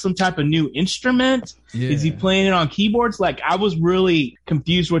they have some type of new instrument? Yeah. Is he playing it on keyboards? I was really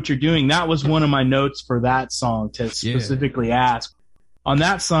confused what you're doing. That was one of my notes for that song to specifically ask. On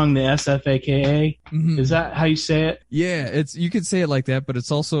that song, the SFAKA, is that how you say it? Yeah, you could say it like that, but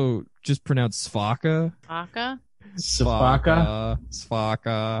it's also just pronounced Svaka. Svaka?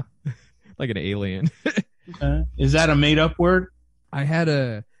 Like an alien. Is that a made-up word? I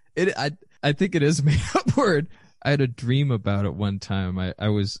think it is a made-up word. I had a dream about it one time. I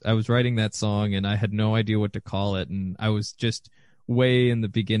was writing that song and I had no idea what to call it, and I was just way in the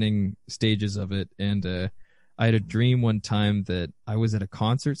beginning stages of it. And I had a dream one time that I was at a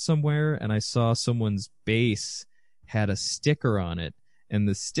concert somewhere and I saw someone's bass had a sticker on it, and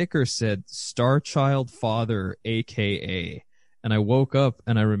the sticker said "Star Child Father, AKA." And I woke up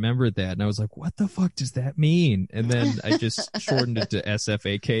and I remembered that, and I was like, "What the fuck does that mean?" And then I just shortened it to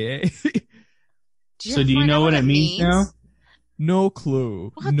SFAKA. So do you know what it means now? No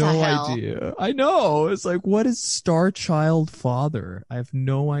clue. What no the hell? idea. I know. It's like, what is Star Child Father? I have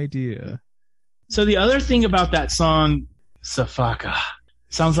no idea. So the other thing about that song, Safaka,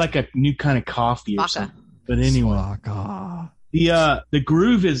 sounds like a new kind of coffee or something. But anyway, Safaka. The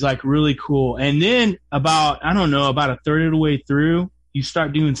groove is like really cool. And then about a third of the way through, you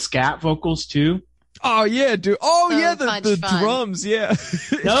start doing scat vocals too. Oh yeah, dude. Oh yeah, the fun. drums, yeah.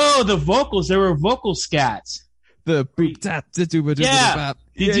 No, the vocals, there were vocal scats. The boop tap yeah.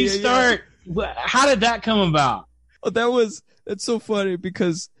 Did you start? Yeah. How did that come about? Oh, that's so funny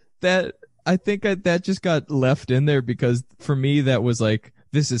because that I think that just got left in there because for me that was like,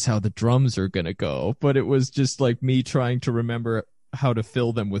 this is how the drums are gonna go, but it was just like me trying to remember how to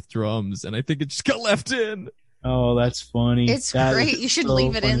fill them with drums, and I think it just got left in. Oh, that's funny. It's great. You should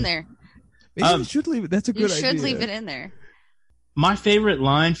leave it in there. Maybe you should leave it. That's a good idea. You should leave it in there. My favorite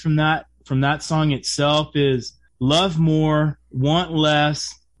line from that song itself is "Love more, want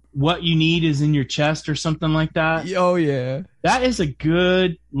less. What you need is in your chest," or something like that. Oh yeah, that is a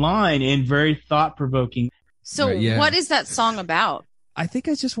good line and very thought provoking. So, right, yeah. What is that song about? I think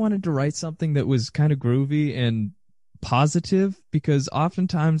I just wanted to write something that was kind of groovy and positive, because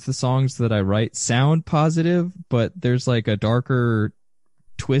oftentimes the songs that I write sound positive, but there's like a darker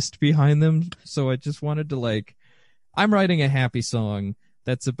twist behind them. So I just wanted to I'm writing a happy song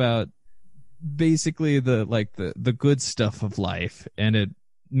that's about basically the good stuff of life, and it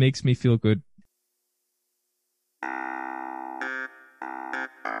makes me feel good.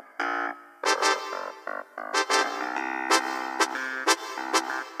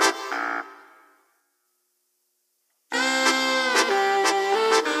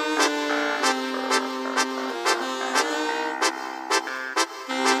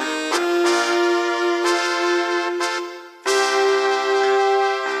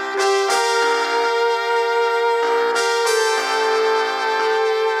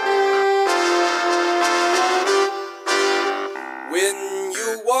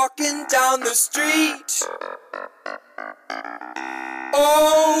 Down the street,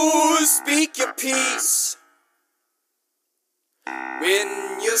 oh, speak your piece.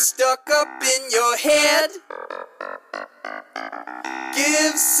 When you're stuck up in your head,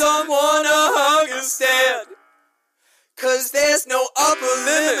 give someone a hug instead. 'Cause there's no upper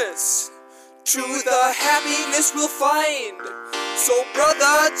limits to the happiness we'll find. So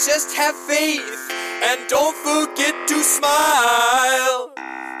brother, just have faith and don't forget to smile.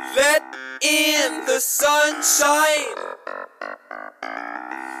 Let in the sunshine.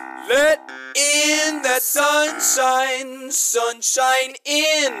 Let in that sunshine. Sunshine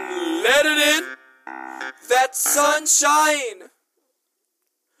in. Let it in. That sunshine.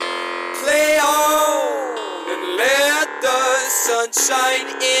 Play on and let the sunshine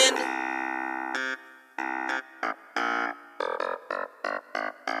in.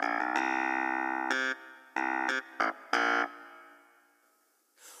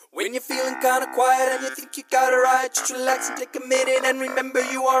 When you're feeling kinda quiet and you think you got it right, just relax and take a minute and remember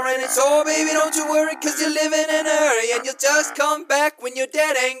you are in it. So baby, don't you worry, 'cause you're living in a hurry, and you'll just come back when you're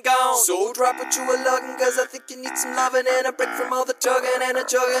dead and gone. So drop what you were lugging, 'cause I think you need some loving and a break from all the tugging and a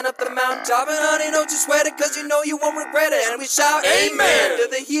jugging up the mountain top. And honey, don't you sweat it, 'cause you know you won't regret it. And we shout amen to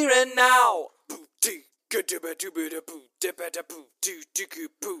the here and now.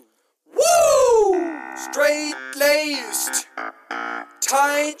 Woo! Straight-laced,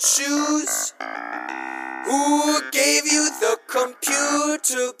 tight shoes. Who gave you the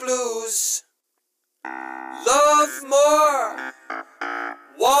computer blues? Love more,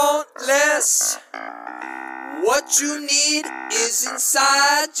 want less. What you need is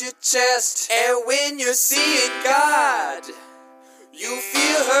inside your chest. And when you're seeing God, you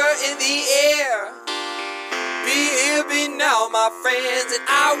feel her in the air. Be here, be now, my friends, and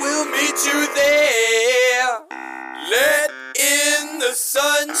I will meet you there. Let in the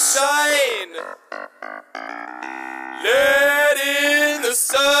sunshine. Let in the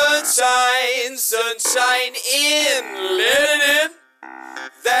sunshine. Sunshine in. Let it in.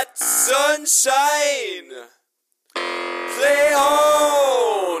 That sunshine. Play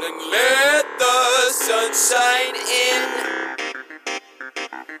on and let the sunshine in.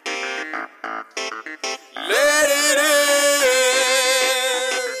 Let it in.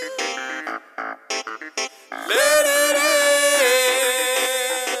 Let it in.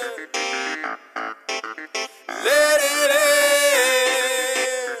 Let it in.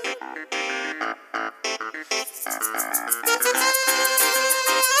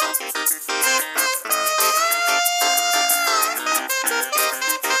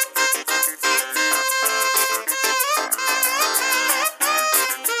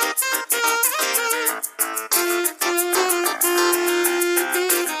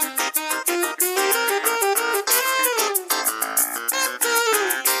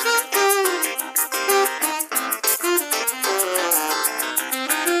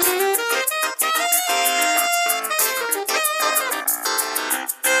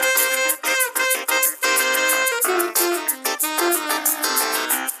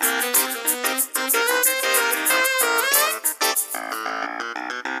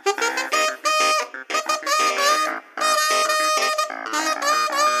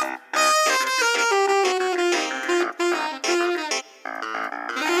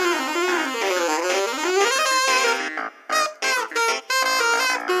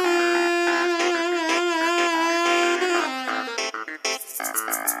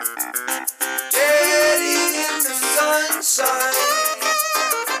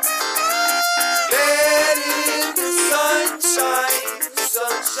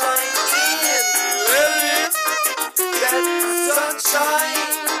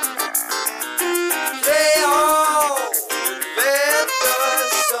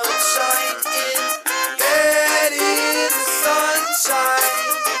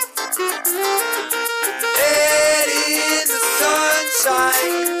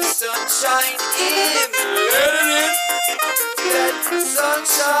 sunshine, sunshine in. Let it in. Let the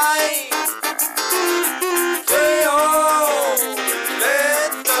sunshine. Hey, oh,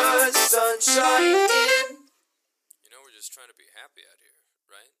 let the sunshine in. You know, we're just trying to be happy out here,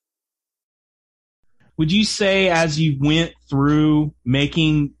 right? Would you say as you went through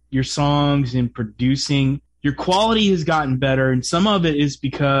making your songs and producing, your quality has gotten better, and some of it is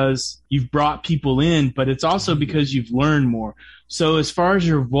because you've brought people in, but it's also because you've learned more. So as far as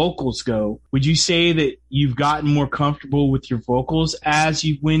your vocals go, would you say that you've gotten more comfortable with your vocals as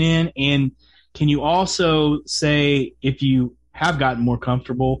you went in? And can you also say, if you have gotten more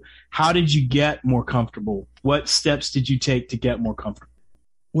comfortable, how did you get more comfortable? What steps did you take to get more comfortable?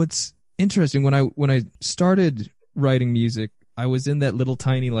 What's interesting, when I started writing music, I was in that little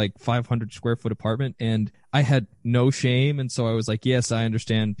tiny, like 500 square foot apartment, and I had no shame. And so I was like, yes, I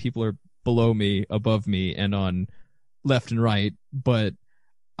understand people are below me, above me, and on left and right, but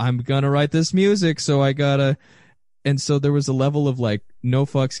I'm gonna write this music, so I gotta. And so there was a level of like no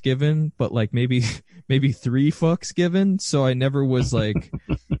fucks given, but like maybe 3 fucks given. So I never was like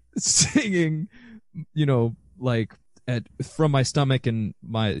singing, you know, like from my stomach and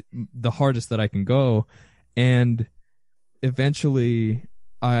the hardest that I can go. And eventually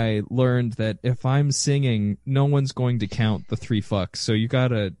I learned that if I'm singing, no one's going to count the 3 fucks. So you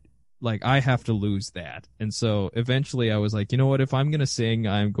gotta, like, I have to lose that. And so eventually I was like, you know what, if I'm gonna sing,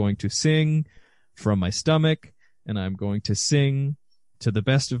 I'm going to sing from my stomach, and I'm going to sing to the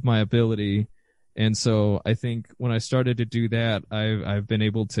best of my ability. And so I think when I started to do that, I've been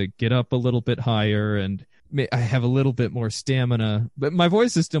able to get up a little bit higher, and I have a little bit more stamina. But my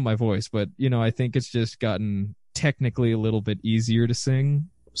voice is still my voice, but, you know, I think it's just gotten technically a little bit easier to sing.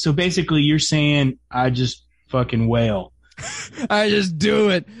 So basically you're saying I just fucking wail. I just do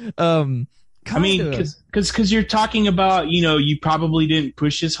it. I mean, because you're talking about, you know, you probably didn't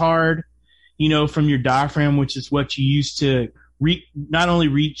push as hard, you know, from your diaphragm, which is what you use to not only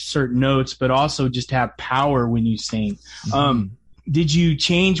reach certain notes, but also just have power when you sing. Mm-hmm. Did you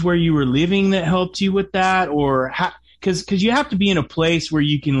change where you were living that helped you with that? Or because you have to be in a place where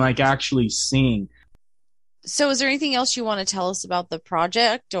you can like actually sing. So is there anything else you want to tell us about the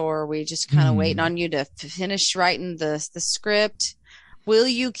project, or are we just kind of waiting on you to finish writing the script? Will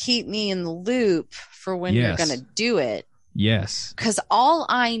you keep me in the loop for when you're going to do it? Yes. Because all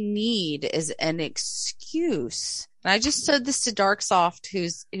I need is an excuse. And I just said this to Darksoft,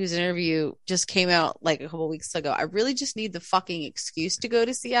 whose interview just came out like a couple weeks ago. I really just need the fucking excuse to go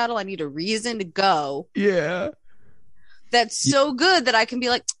to Seattle. I need a reason to go. Yeah. That's so good that I can be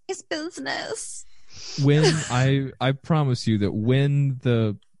like, it's business. When I promise you that when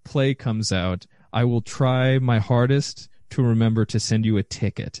the play comes out, I will try my hardest to remember to send you a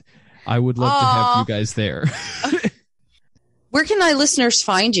ticket. I would love to have you guys there. Where can my listeners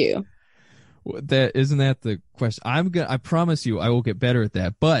find you? Isn't that the question? I promise you I will get better at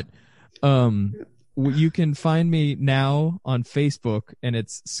that. But you can find me now on Facebook, and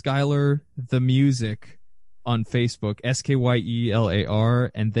it's Skylar the Music on Facebook, SKYELAR,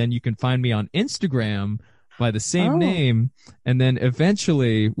 and then you can find me on Instagram by the same name, and then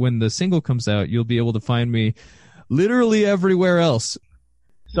eventually when the single comes out, you'll be able to find me literally everywhere else.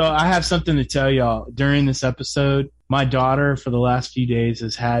 So I have something to tell y'all. During this episode, my daughter for the last few days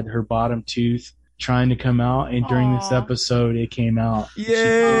has had her bottom tooth trying to come out, and during this episode it came out.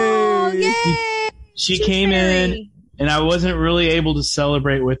 Yay! She came in, and I wasn't really able to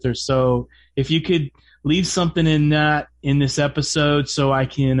celebrate with her. So if you could leave something in this episode so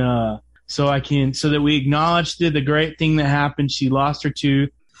that we acknowledge the great thing that happened. She lost her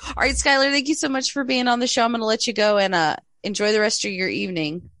tooth. All right, Skylar, thank you so much for being on the show. I'm going to let you go and enjoy the rest of your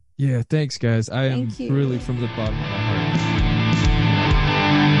evening. Yeah, thanks, guys. I am really from the bottom of my heart.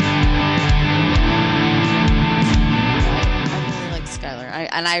 I really like Skylar.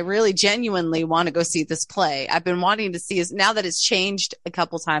 I really genuinely want to go see this play. I've been wanting to see it now that it's changed a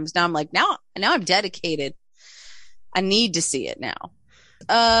couple times. Now I'm like, now I'm dedicated. I need to see it now.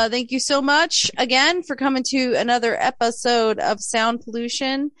 Thank you so much again for coming to another episode of Sound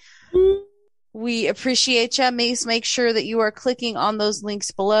Pollution. We appreciate you. Make sure that you are clicking on those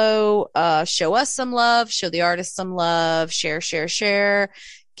links below. Show us some love. Show the artist some love. Share.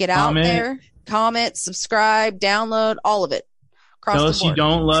 Get out there. Comment, subscribe, download, all of it. Tell us you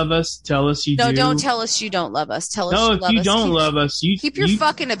don't love us. Tell us you do. No, don't tell us you don't love us. Tell us you love us. No, if you don't love us, keep your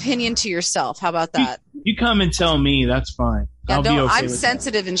fucking opinion to yourself. How about that? You come and tell me. That's fine. Yeah, I'll be okay I'm with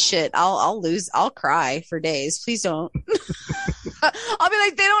sensitive and shit. I'll cry for days. Please don't. I'll be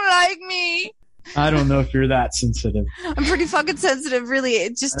like, they don't like me. I don't know if you're that sensitive. I'm pretty fucking sensitive, really.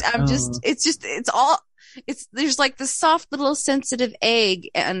 It's there's like the soft little sensitive egg,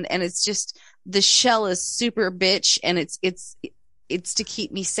 and it's just the shell is super bitch, and it's to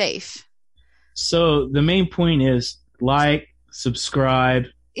keep me safe. So the main point is like, subscribe,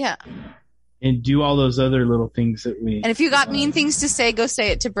 and do all those other little things that we. And if you got mean things to say, go say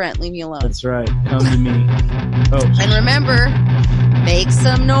it to Brent. Leave me alone. That's right. Come to me. And remember, make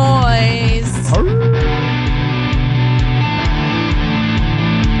some noise.